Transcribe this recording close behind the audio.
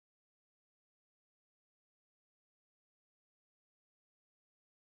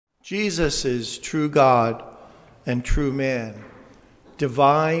Jesus is true God and true man,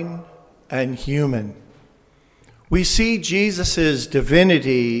 divine and human. We see Jesus'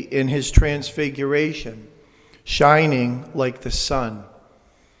 divinity in his transfiguration, shining like the sun.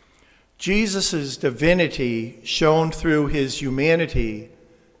 Jesus' divinity shone through his humanity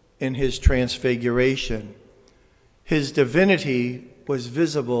in his transfiguration. His divinity was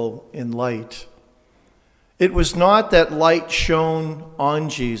visible in light. It was not that light shone on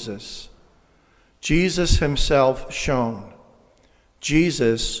Jesus. Jesus himself shone.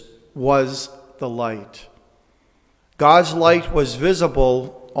 Jesus was the light. God's light was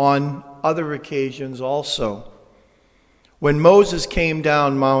visible on other occasions also. When Moses came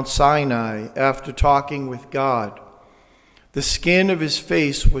down Mount Sinai after talking with God, the skin of his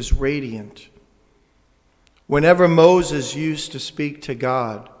face was radiant. Whenever Moses used to speak to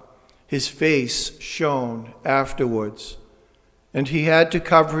God, his face shone afterwards, and he had to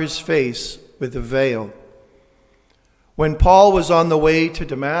cover his face with a veil. When Paul was on the way to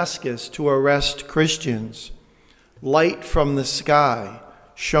Damascus to arrest Christians, light from the sky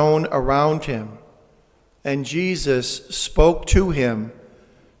shone around him, and Jesus spoke to him,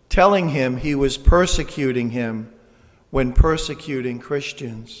 telling him he was persecuting him when persecuting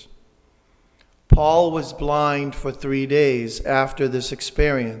Christians. Paul was blind for 3 days after this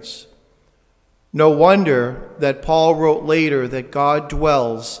experience. No wonder that Paul wrote later that God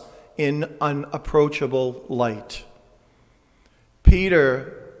dwells in unapproachable light.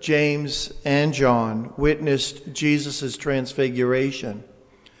 Peter, James, and John witnessed Jesus' transfiguration.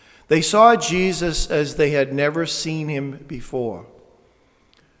 They saw Jesus as they had never seen him before.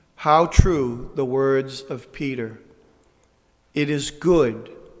 How true the words of Peter. It is good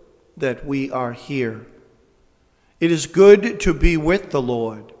that we are here. It is good to be with the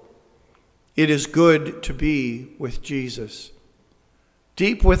Lord. It is good to be with Jesus.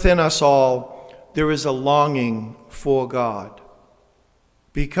 Deep within us all, there is a longing for God.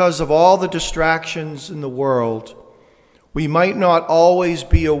 Because of all the distractions in the world, we might not always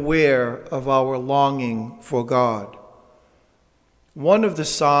be aware of our longing for God. One of the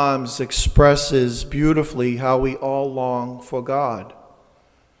Psalms expresses beautifully how we all long for God.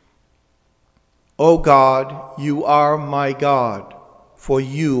 O God, you are my God. For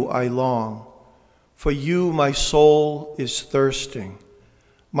you I long. For you my soul is thirsting.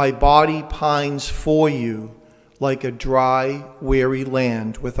 My body pines for you like a dry, weary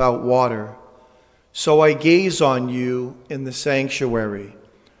land without water. So I gaze on you in the sanctuary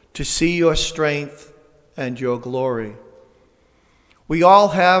to see your strength and your glory. We all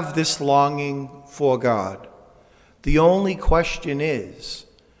have this longing for God. The only question is,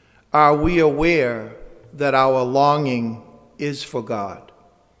 are we aware that our longing is for God?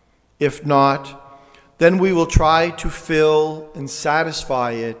 If not, then we will try to fill and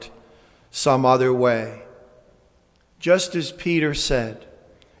satisfy it some other way. Just as Peter said,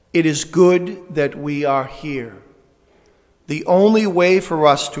 it is good that we are here. The only way for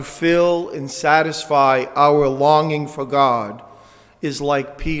us to fill and satisfy our longing for God is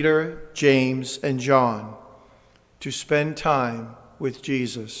like Peter, James, and John, to spend time with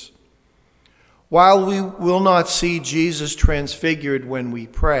Jesus. While we will not see Jesus transfigured when we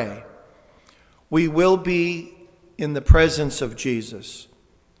pray, we will be in the presence of Jesus.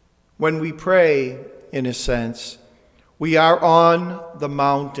 When we pray, in a sense, we are on the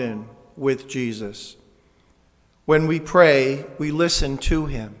mountain with Jesus. When we pray, we listen to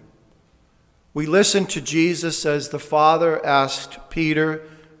him. We listen to Jesus as the Father asked Peter,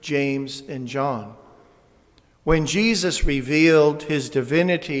 James, and John. When Jesus revealed his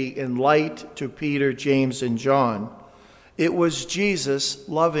divinity in light to Peter, James, and John, it was Jesus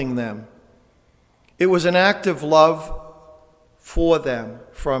loving them. It was an act of love for them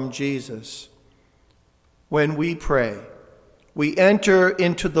from Jesus. When we pray, we enter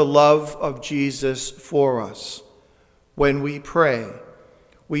into the love of Jesus for us. When we pray,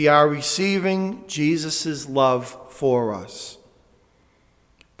 we are receiving Jesus' love for us.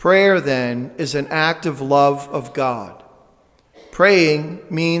 Prayer, then, is an act of love of God. Praying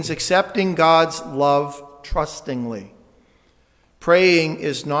means accepting God's love trustingly. Praying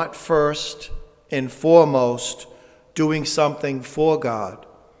is not first and foremost doing something for God,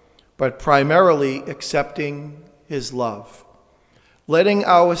 but primarily accepting his love, letting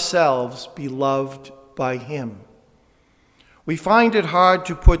ourselves be loved by him. We find it hard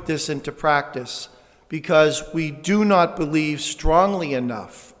to put this into practice because we do not believe strongly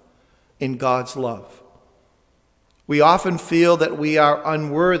enough in God's love. We often feel that we are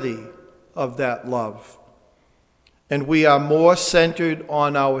unworthy of that love, and we are more centered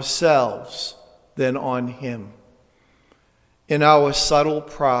on ourselves than on him. in our subtle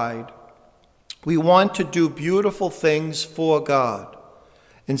pride. We want to do beautiful things for God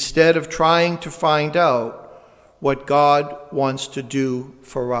instead of trying to find out what God wants to do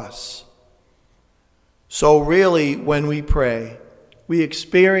for us. So really, when we pray, we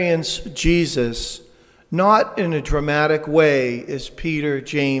experience Jesus not in a dramatic way as Peter,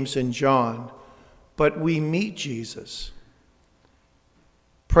 James, and John, but we meet Jesus.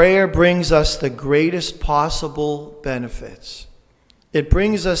 Prayer brings us the greatest possible benefits. It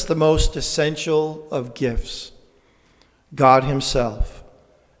brings us the most essential of gifts, God himself,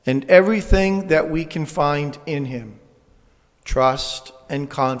 and everything that we can find in him: trust and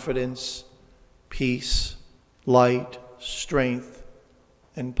confidence, peace, light, strength,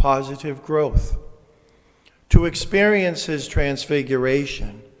 and positive growth. To experience his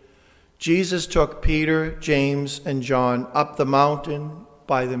transfiguration, Jesus took Peter, James, and John up the mountain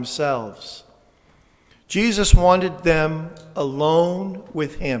by themselves. Jesus wanted them alone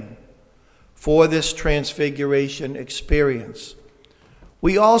with him for this transfiguration experience.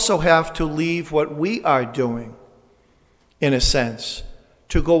 We also have to leave what we are doing, in a sense,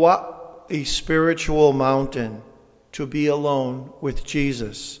 to go up a spiritual mountain to be alone with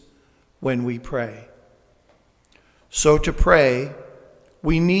Jesus when we pray. So to pray,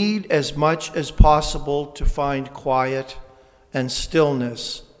 we need as much as possible to find quiet and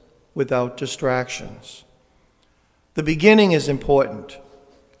stillness without distractions. The beginning is important.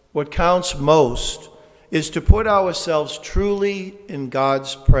 What counts most is to put ourselves truly in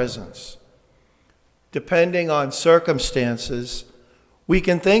God's presence. Depending on circumstances, we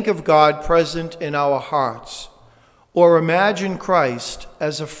can think of God present in our hearts or imagine Christ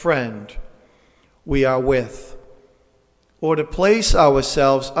as a friend we are with, or to place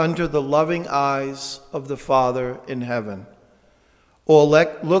ourselves under the loving eyes of the Father in heaven, or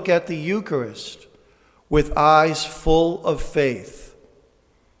look at the Eucharist with eyes full of faith.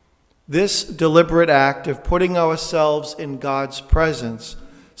 This deliberate act of putting ourselves in God's presence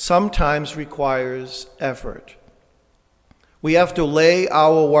sometimes requires effort. We have to lay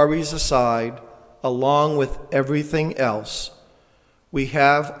our worries aside along with everything else we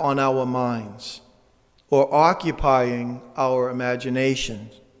have on our minds or occupying our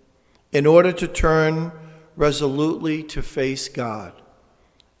imaginations in order to turn resolutely to face God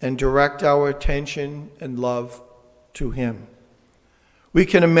and direct our attention and love to him. We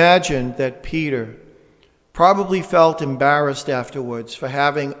can imagine that Peter probably felt embarrassed afterwards for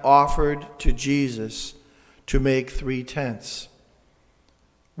having offered to Jesus to make 3 tents.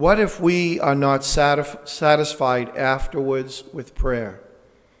 What if we are not satisfied afterwards with prayer?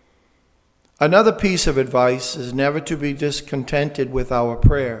 Another piece of advice is never to be discontented with our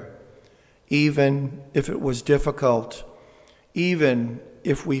prayer, even if it was difficult, even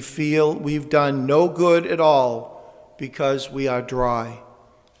if we feel we've done no good at all because we are dry,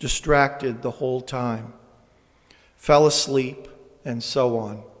 distracted the whole time, fell asleep, and so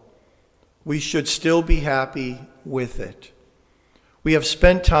on. We should still be happy with it. We have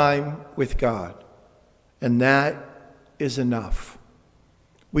spent time with God, and that is enough.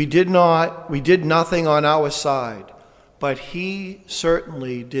 We did nothing on our side, but he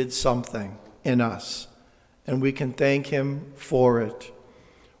certainly did something in us, and we can thank him for it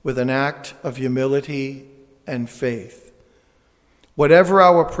with an act of humility and faith. Whatever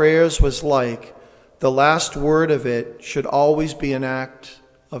our prayers was like, the last word of it should always be an act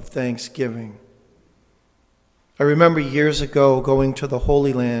of thanksgiving. I remember years ago going to the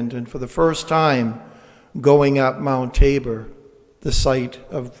Holy Land, and for the first time going up Mount Tabor, the site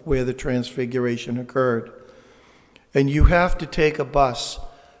of where the Transfiguration occurred. And you have to take a bus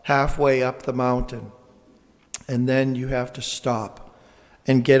halfway up the mountain, and then you have to stop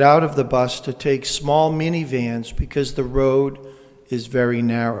and get out of the bus to take small minivans because the road is very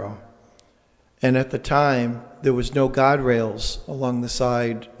narrow. And at the time, there was no guardrails along the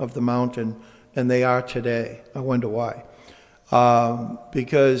side of the mountain, and they are today. I wonder why.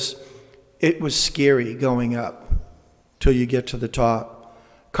 Because it was scary going up till you get to the top.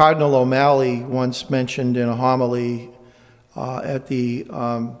 Cardinal O'Malley once mentioned in a homily at the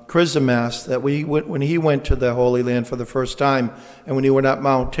Chrism Mass that when he went to the Holy Land for the first time, and when he went up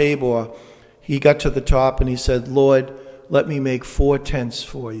Mount Tabor, he got to the top and he said, "Lord, let me make 4 tents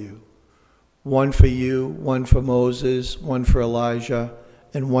for you. One for you, one for Moses, one for Elijah,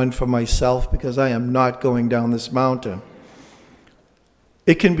 and one for myself, because I am not going down this mountain."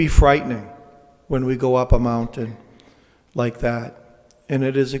 It can be frightening when we go up a mountain like that. And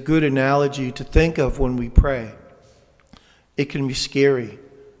it is a good analogy to think of when we pray. It can be scary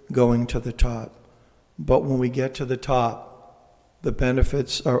going to the top. But when we get to the top, the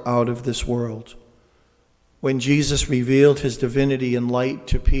benefits are out of this world. When Jesus revealed his divinity and light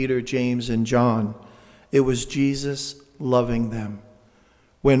to Peter, James, and John, it was Jesus loving them.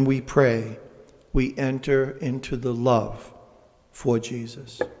 When we pray, we enter into the love for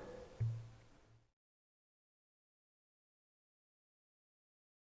Jesus.